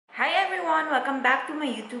everyone! Welcome back to my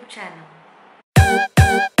YouTube channel.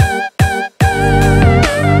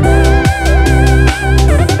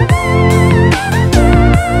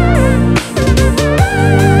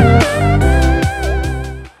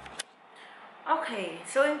 Okay,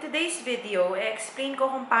 so in today's video, i-explain ko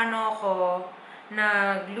kung paano ako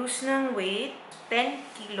nag-lose ng weight, 10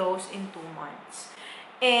 kilos in 2 months.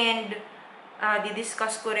 And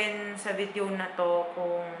di-discuss ko rin sa video na to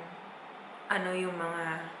kung ano yung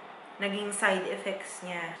mga naging side effects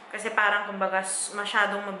niya. Kasi parang kumbaga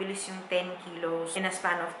masyadong mabilis yung 10 kilos in a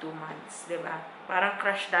span of 2 months, diba? Parang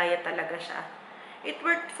crash diet talaga siya. It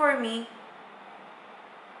worked for me.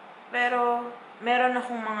 Pero meron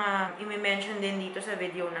akong mga i-mention din dito sa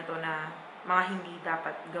video na to na mga hindi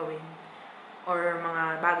dapat gawin or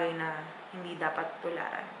mga bagay na hindi dapat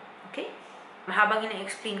tularan. Okay? Mahabang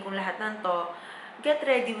ina-explain kong lahat ng to, get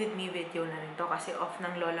ready with me video na rin to kasi off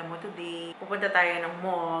ng lola mo today. Pupunta tayo ng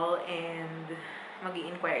mall and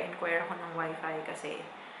mag-i-inquire ako ng wifi kasi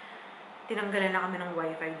tinanggalan na kami ng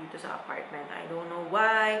wifi dito sa apartment. I don't know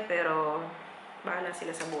why, pero bahala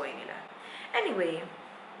sila sa buhay nila. Anyway,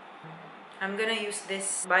 I'm gonna use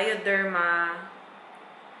this Bioderma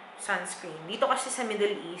sunscreen. Dito kasi sa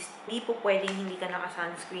Middle East, hindi po pwedeng hindi ka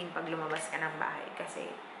naka-sunscreen pag lumabas ka ng bahay kasi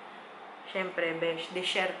syempre, besh,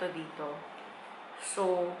 desierto dito.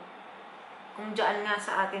 So, kung dyan nga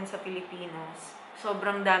sa atin sa Pilipinas,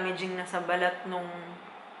 sobrang damaging na sa balat nung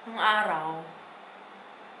araw.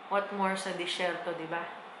 What more sa desierto, diba?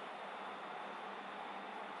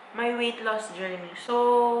 My weight loss journey.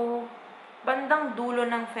 So, bandang dulo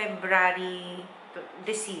ng February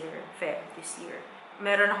this year,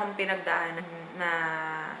 meron akong pinagdaanan na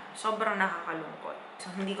sobrang nakakalungkot.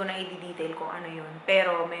 So, hindi ko na i-detail kung ano yun.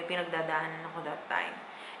 Pero, may pinagdadaanan ako that time.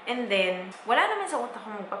 And then, wala naman sa utak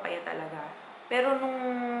ko magpapaya talaga. Pero,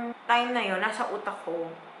 nung time na yun, nasa utak ko,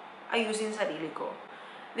 ayusin sarili ko.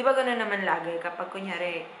 Di ba gano'n naman lagi? Kapag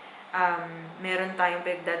kunyari, meron tayong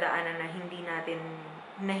pinagdadaanan na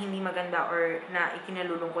hindi maganda or na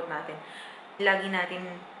ikinalulungkot natin, lagi natin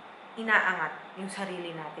inaangat yung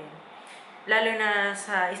sarili natin. Lalo na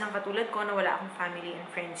sa isang katulad ko na wala akong family and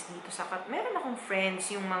friends dito meron akong friends,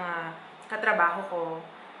 yung mga katrabaho ko.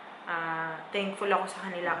 Thankful ako sa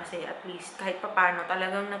kanila kasi at least kahit papano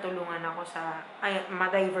talagang natulungan ako sa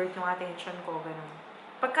ma-divert yung attention ko, ganun.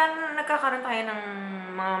 Pagka nagkakaroon tayo ng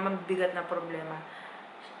mga mabibigat na problema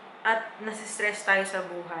at nasistress tayo sa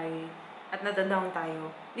buhay at nadadown tayo,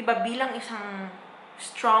 di ba bilang isang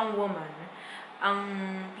strong woman, ang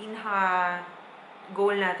pinaka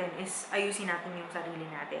goal natin is ayusin natin yung sarili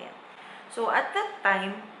natin. So, at that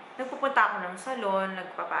time, nagpupunta ako ng salon,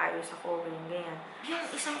 nagpapaayos ako, ganyan. Yung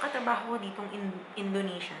isang katrabaho ditong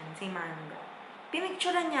Indonesian, si Manda,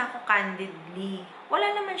 pinicturean niya ako candidly.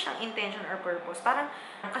 Wala naman siyang intention or purpose. Parang,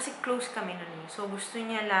 kasi close kami nun. So, gusto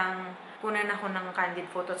niya lang kunan ako ng candid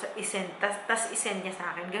photo, tas isend niya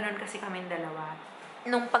sa akin. Ganon kasi kaming dalawa.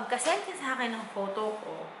 Nung pagka-send niya sa akin ng photo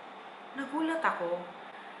ko, nagulat ako.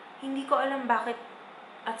 Hindi ko alam bakit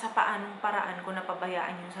at sa paanong paraan ko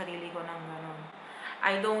napabayaan yung sarili ko ng gano'n.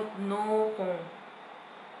 I don't know kung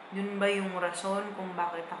yun ba yung rason kung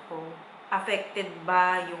bakit ako affected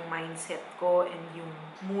ba yung mindset ko and yung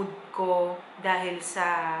mood ko dahil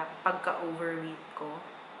sa pagka-overweight ko.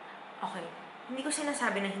 Okay, hindi ko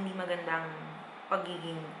sinasabi na hindi magandang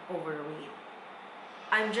pagiging overweight.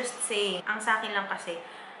 I'm just saying, ang sa akin lang kasi,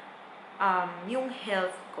 yung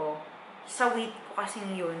health ko, sa weight ko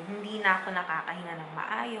kasing yun, hindi na ako nakakahinga ng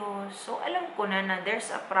maayos. So, alam ko na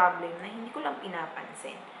there's a problem na hindi ko lang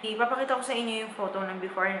pinapansin. Ipapakita ko sa inyo yung photo ng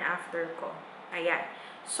before and after ko. Ayan.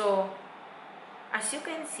 So, as you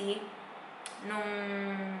can see, nung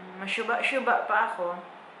masyuba-syuba pa ako,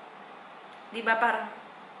 di ba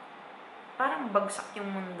parang bagsak yung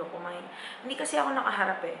mundo ko. Hindi kasi ako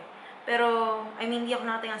nakaharap eh. Pero, I mean, hindi ako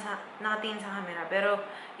nakatingin sa camera. Pero,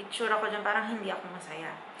 itsura ko dyan, parang hindi ako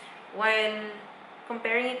masaya. While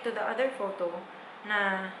comparing it to the other photo,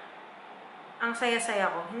 na ang saya-saya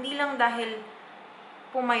ko, hindi lang dahil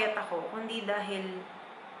pumayat ako, kundi dahil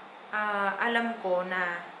alam ko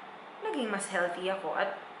na naging mas healthy ako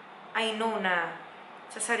at I know na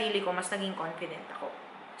sa sarili ko mas naging confident ako.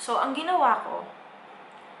 So, ang ginawa ko,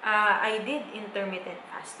 I did intermittent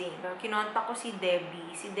fasting. Kinontak ko si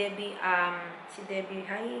Debbie. Si Debbie,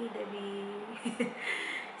 hi Debbie.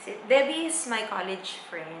 Debbie is my college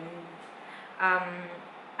friend.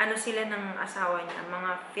 Ano sila ng asawa niya?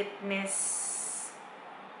 Mga fitness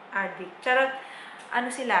addict. Charot, ano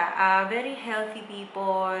sila? Very healthy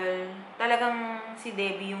people. Talagang si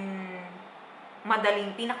Debbie yung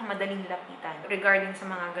pinakamadaling lapitan regarding sa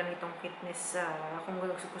mga ganitong fitness, kung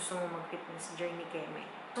gusto mo mag-fitness journey keme.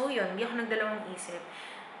 So yun, hindi ako nagdalawang isip.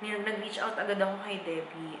 Nag-reach out agad ako kay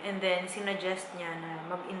Debbie, and then sinuggest niya na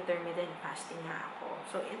mag-intermittent fasting nga ako.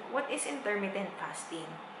 So what is intermittent fasting?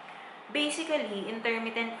 Basically,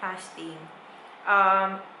 intermittent fasting,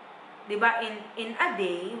 diba, in a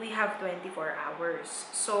day, we have 24 hours.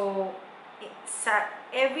 So, sa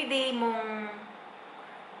everyday mong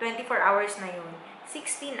 24 hours na yun,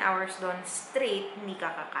 16 hours doon straight, hindi ka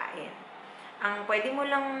kakain. Ang pwede mo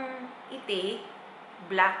lang i-take,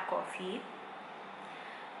 black coffee,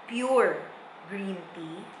 pure green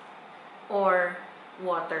tea, or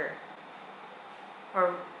water.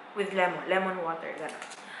 Or with lemon water. Ganun.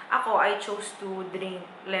 Ako, I chose to drink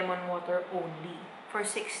lemon water only for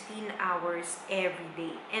 16 hours every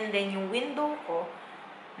day. And then, yung window ko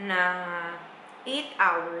na 8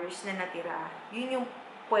 hours na natira, yun yung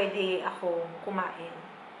pwede akong kumain.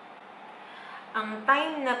 Ang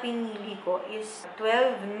time na pinili ko is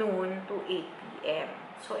 12 noon to 8 p.m.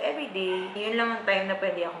 So, every day, yun lang ang time na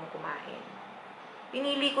pwede akong kumain.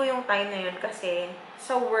 Pinili ko yung time na yun kasi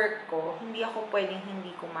sa work ko, hindi ako pwedeng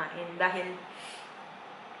hindi kumain dahil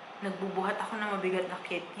nagbubuhat ako ng mabigat na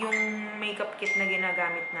kit. Yung makeup kit na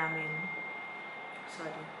ginagamit namin.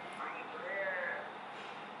 Sorry.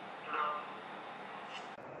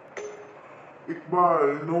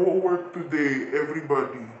 Iqbal, no work today,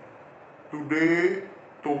 everybody. Today,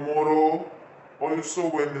 tomorrow,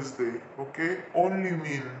 also Wednesday, okay? Only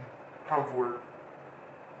men have work.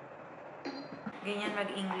 Ganyan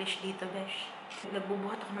mag-English dito, besh.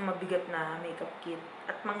 Nagbubuhat ako ng mabigat na makeup kit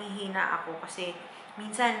at manghihina ako kasi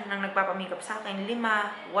minsan nang nagpapamakeup sa akin, 5,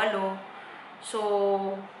 8. So,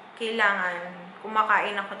 kailangan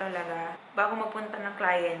kumakain ako talaga bago magpunta ng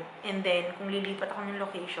client, and then kung lilipat ako ng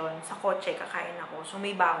location, sa kotse kakain ako. So,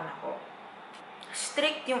 may baon ako.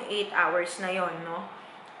 Strict yung 8 hours na yon, no?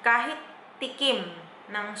 Kahit tikim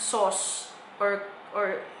ng sauce or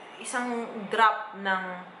isang drop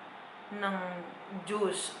ng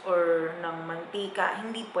juice or ng mantika,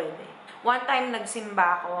 hindi pwede. One time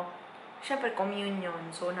nagsimba ako, syempre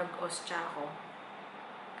communion, so nag-ostya ako.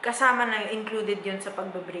 Kasama na yun, included yun sa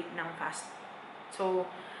pagbe-break ng fast. So,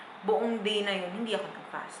 buong day na yun, hindi ako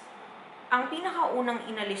nag-fast. Ang pinakaunang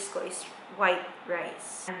inalis ko is white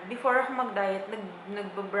rice. Before ako mag-diet,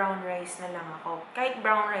 nagba-brown rice na lang ako. Kahit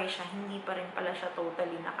brown rice siya, hindi pa rin pala siya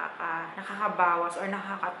totally nakakabawas or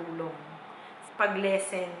nakakatulong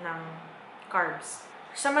pag-lessen ng carbs.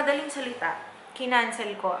 Sa madaling salita, kinancel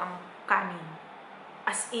ko ang kanin.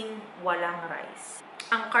 As in, walang rice.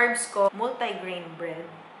 Ang carbs ko, multigrain bread,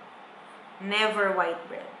 never white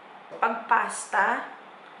bread. Pag pasta,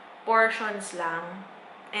 portions lang.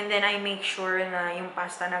 And then, I make sure na yung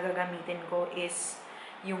pasta na gagamitin ko is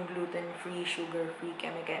yung gluten-free, sugar-free,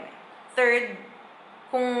 keme-keme. Third,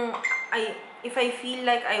 if I feel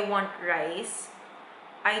like I want rice,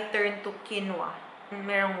 I turn to quinoa.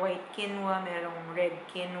 Merong white quinoa, merong red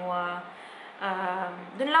quinoa.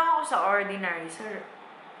 Dun lang ako sa ordinary, sa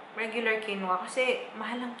regular quinoa. Kasi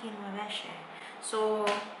mahal ang quinoa, besh eh. So,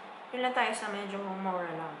 yun lang tayo sa medyo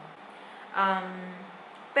mura lang.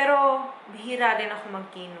 Pero, bihira din ako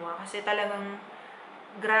mag-quinoa. Kasi talagang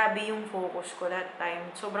grabe yung focus ko that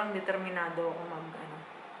time. Sobrang determinado ako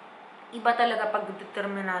Iba talaga pag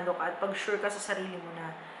determinado ka at pag sure ka sa sarili mo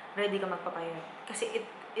na ready ka magpapayat. Kasi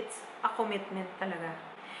it's a commitment talaga.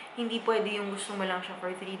 Hindi pwede yung gusto mo lang siya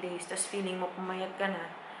for 3 days, tas feeling mo pumayat ka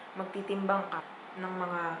na, magtitimbang ka ng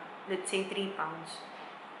mga, let's say, 3 pounds.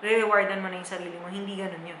 Re-rewardan mo na yung sarili mo. Hindi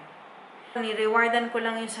ganun yun. Ni-rewardan ko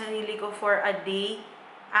lang yung sarili ko for a day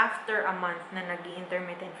after a month na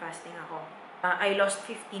nag-intermittent fasting ako. I lost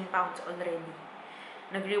 15 pounds already.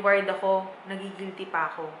 Nag-reward ako, nagigilty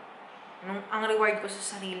pa ako. Ang reward ko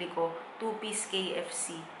sa sarili ko, 2-piece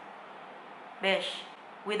KFC. Besh,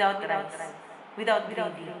 without rice, without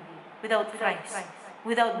gravy, without fries,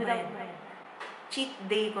 without bread. Cheat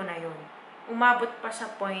day ko na yun. Umabot pa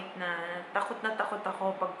sa point na takot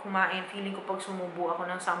ako pag kumain. Feeling ko pag sumubo ako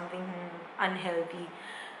ng something unhealthy,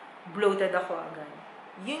 bloated ako agad.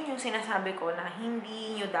 Yun yung sinasabi ko na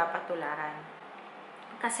hindi nyo dapat tularan.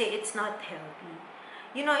 Kasi it's not healthy.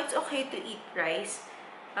 You know, it's okay to eat rice.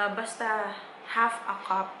 Basta half a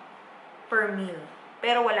cup per meal.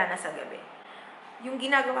 Pero wala na sa gabi. Yung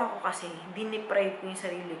ginagawa ko kasi, diniprive ko yung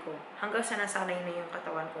sarili ko. Hanggang sa nasanay na yung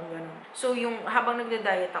katawan kong gano'n. So, yung habang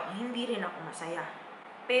nagda-diet ako, hindi rin ako masaya.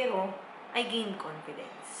 Pero, I gained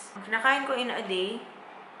confidence. Nakain ko in a day,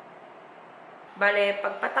 bale,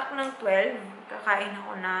 pagpatak ng 12, kakain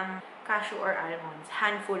ako ng cashew or almonds.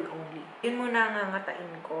 Handful only. Yun muna nga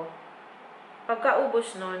ngatain ko.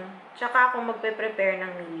 Pagkaubos nun, tsaka ako magpe-prepare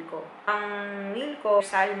ng meal ko. Ang meal ko,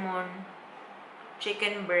 salmon,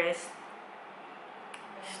 chicken breast,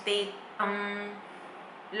 steak. Ang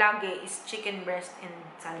lagi is chicken breast and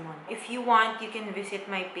salmon. If you want, you can visit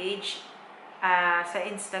my page sa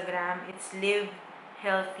Instagram. It's Live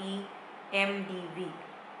Healthy MDV.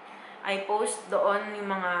 I post doon yung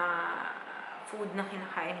mga food na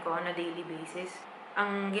kinakain ko on a daily basis.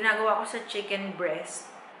 Ang ginagawa ko sa chicken breast,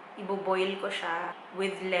 ibo-boil ko siya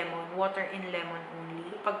with lemon, water and lemon only.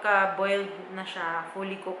 Pagka boiled na siya,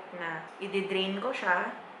 fully cooked na, i-drain ko siya.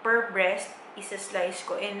 Per breast, isa-slice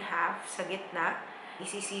ko in half sa gitna.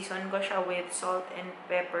 Isi-season ko siya with salt and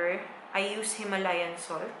pepper. I use Himalayan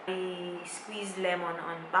salt. I squeeze lemon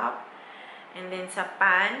on top. And then sa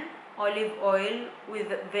pan, olive oil with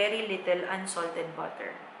very little unsalted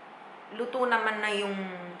butter. Luto naman na yung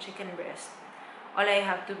chicken breast. All I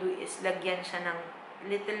have to do is lagyan siya ng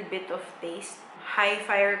little bit of taste. High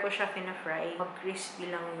fire ko siya fina-fry.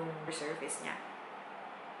 Mag-crispy lang yung surface niya.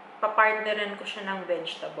 Papartneran ko siya ng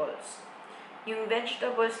vegetables. Yung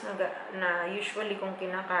vegetables na usually kong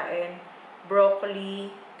kinakain,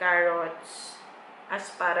 broccoli, carrots,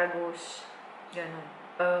 asparagus, ganun.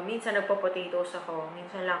 Minsan nagpo-potatoes ako,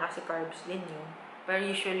 minsan lang kasi carbs din yun. Pero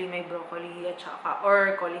usually may broccoli at saka,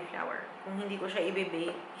 or cauliflower. Kung hindi ko siya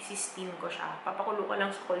i-bake, isi-steam ko siya. Papakulo ko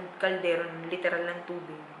lang sa kaldero, literal ng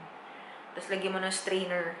tubig. Tapos lagyan mo ng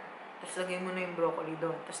strainer, tapos lagyan mo na yung broccoli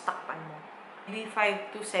doon, tapos takpan mo. Maybe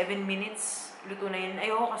 5 to 7 minutes, luto na yun.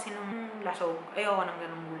 Ayoko kasi ng lasog. Ayoko ng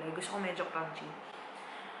ganung gulay. Gusto ko medyo crunchy.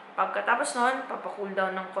 Pagkatapos nun, papacool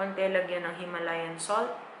down ng konti, lagyan ng Himalayan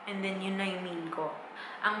salt, and then yun na yung meal ko.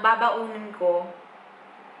 Ang babaunin ko,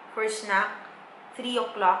 for snack, 3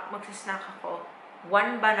 o'clock, magsasnack ako,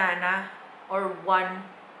 1 banana or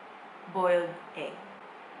 1 boiled egg.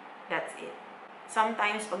 That's it.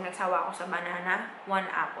 Sometimes, pag nagsawa ako sa banana, 1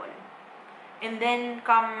 apple. And then,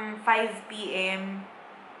 come 5 p.m.,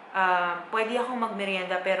 pwede akong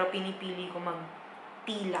magmerienda pero pinipili ko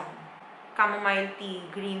mag-tea lang. Chamomile tea,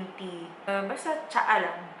 green tea, basta tsaa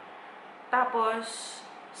lang. Tapos,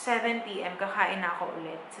 7 p.m. kakain na ako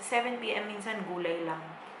ulit. Sa 7 p.m. minsan gulay lang.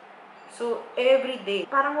 So, every day,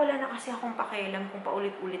 parang wala na kasi akong pakialam kung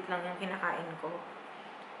paulit-ulit lang yung kinakain ko.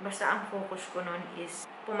 Basta ang focus ko nun is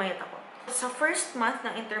pumayat ako. Sa first month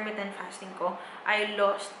ng intermittent fasting ko, I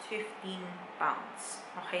lost 15 pounds.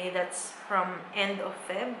 Okay, that's from end of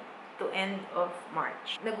Feb to end of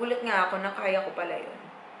March. Nagulat nga ako na kaya ko pala yun.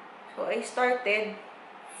 So, I started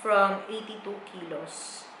from 82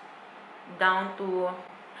 kilos down to,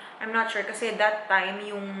 I'm not sure, kasi that time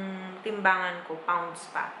yung timbangan ko, pounds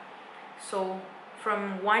pa. So,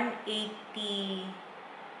 from 183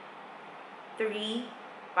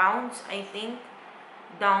 pounds, I think,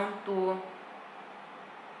 down to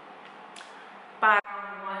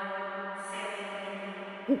parang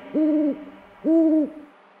 170.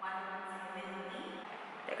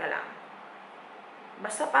 Teka lang.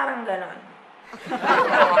 Basta parang ganon. 183.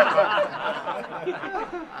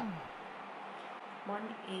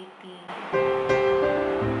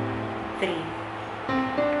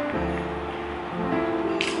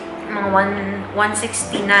 Mga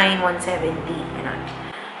 169, 170. Ganon.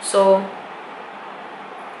 So,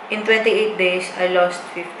 in 28 days, I lost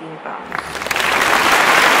 15 pounds.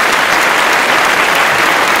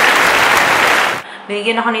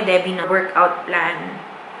 Binigyan ako ni Debbie ng workout plan.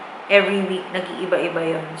 Every week,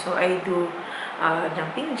 nag-iiba-iba yun. So, I do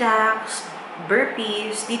jumping jacks,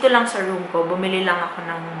 burpees. Dito lang sa room ko, bumili lang ako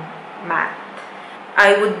ng mat.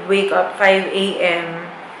 I would wake up 5 a.m.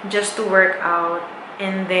 just to work out.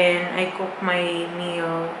 And then, I cook my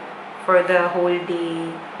meal for the whole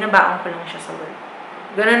day. Nabaon ko lang siya sa work.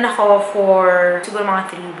 Ganun ako for siguro mga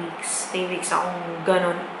 3 weeks. 3 weeks akong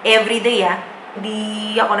ganun. Every day,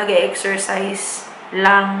 Hindi ako nag-exercise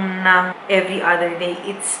lang ng every other day.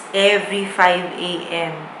 It's every 5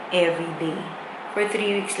 a.m. every day. For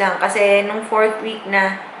 3 weeks lang. Kasi nung 4th week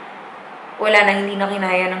na, wala na, hindi na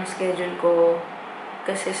kinaya ng schedule ko.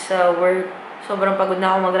 Kasi sa work, sobrang pagod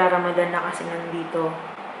na ako, magra-Ramadan na kasi nandito.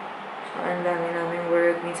 So, ang dami namin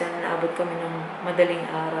work. Minsan, naabot kami ng madaling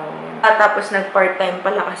araw. At tapos, nag-part-time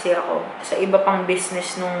pala kasi ako sa iba pang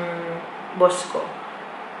business nung boss ko.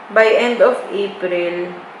 By end of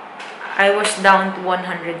April, I was down to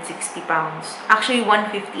 160 pounds. Actually,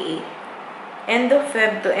 158. End of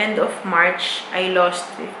Feb to end of March, I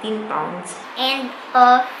lost 15 pounds. End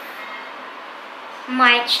of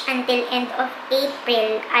March until end of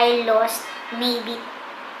April, I lost maybe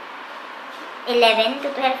 11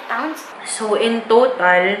 to 12 pounds. So, in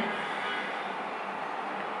total,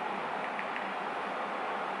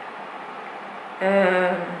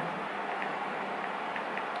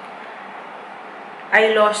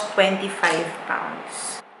 I lost 25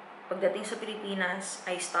 pounds. Pagdating sa Pilipinas,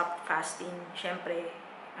 I stopped fasting. Siyempre,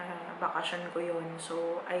 bakasyon ko yun.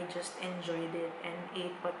 So, I just enjoyed it and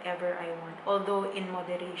ate whatever I want. Although, in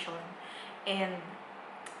moderation. And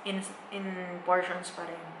in portions pa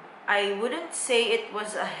rin. I wouldn't say it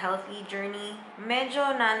was a healthy journey.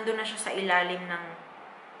 Medyo nando na siya sa ilalim ng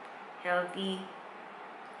healthy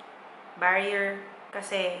barrier.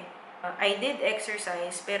 Kasi, I did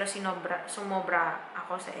exercise, pero sumobra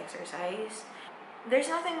ako sa exercise. There's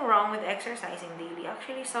nothing wrong with exercising daily.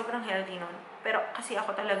 Actually, sobrang healthy nun. Pero kasi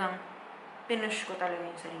ako talagang pinush ko talaga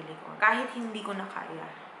yung sarili ko. Kahit hindi ko na kaya.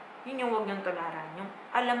 Yun yung huwag niyong tularan. Yung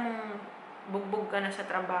alam mong bugbog ka na sa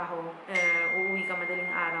trabaho, uuwi ka madaling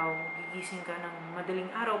araw, gigising ka ng madaling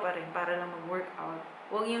araw pa rin para lang mag-workout.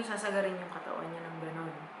 Huwag yung sasagarin yung katawan niya ng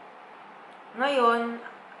ganon. Ngayon,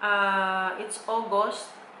 it's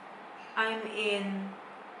August. I'm in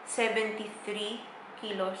 73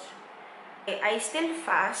 kilos. I still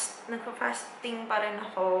fast. Nagpa-fasting pa rin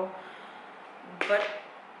ako. But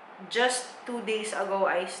just 2 days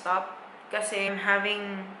ago, I stopped. Kasi I'm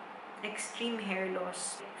having extreme hair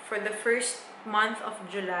loss. For the first month of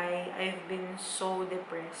July, I've been so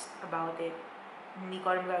depressed about it. Hindi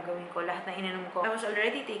ko alam gagawin ko. Lahat na ininom ko. I was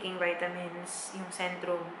already taking vitamins, yung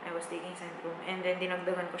Centrum. I was taking Centrum. And then,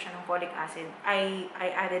 dinagdagan ko siya ng folic acid. I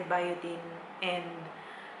added biotin and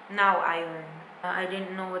now iron. I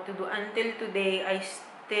didn't know what to do. Until today, I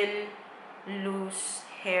still lose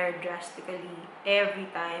hair drastically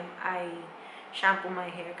every time I shampoo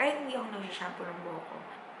my hair. Kahit hindi ako nag-shampoo ng buhok ko.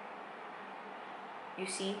 You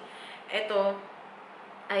see? Ito,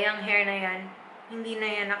 ang hair na yan, hindi na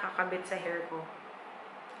yan nakakabit sa hair ko.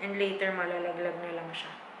 And later, malalaglag na lang siya.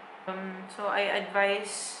 So, I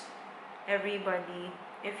advise everybody,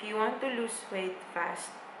 if you want to lose weight fast,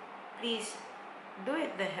 please do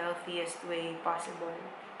it the healthiest way possible.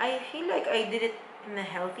 I feel like I did it in a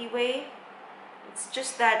healthy way. It's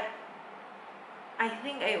just that I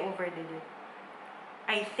think I overdid it.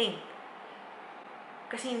 I think.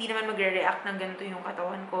 Kasi hindi naman magre-react ng ganito yung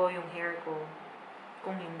katawan ko, yung hair ko.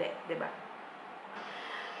 Kung hindi, diba?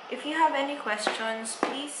 If you have any questions,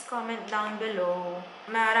 please comment down below.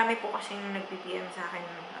 Marami po kasing nag-PM sa akin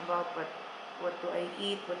about what do I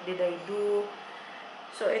eat, what did I do.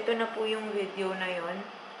 So, ito na po yung video na yun.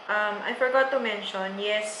 I forgot to mention,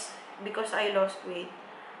 yes, because I lost weight,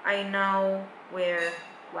 I now wear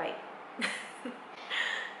white.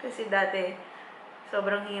 Kasi dati,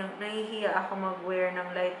 sobrang nahihiya ako mag-wear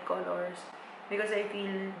ng light colors because I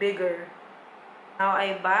feel bigger. Now,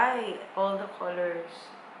 I buy all the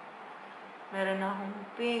colors. Meron na akong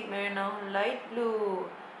pink, meron na akong light blue,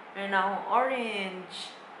 meron na akong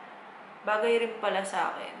orange. Bagay rin pala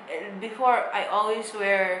sa akin. Before, I always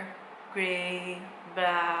wear gray,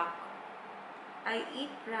 black. I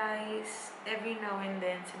eat rice every now and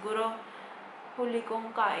then. Siguro, huli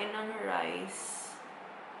kong kain ng rice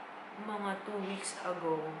mga 2 weeks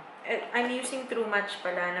ago. I'm using True Match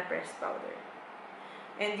pala na pressed powder.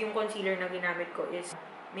 And yung concealer na ginamit ko is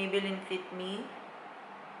Maybelline Fit Me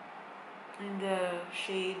in the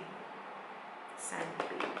shade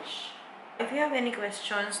Sandwich. If you have any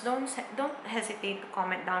questions, don't hesitate to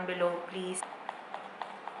comment down below, please.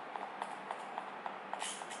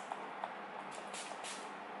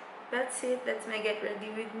 That's it. That's my get ready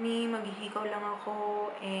with me. Maghihikaw lang ako.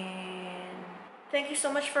 And thank you so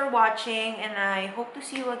much for watching. And I hope to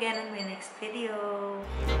see you again in my next video.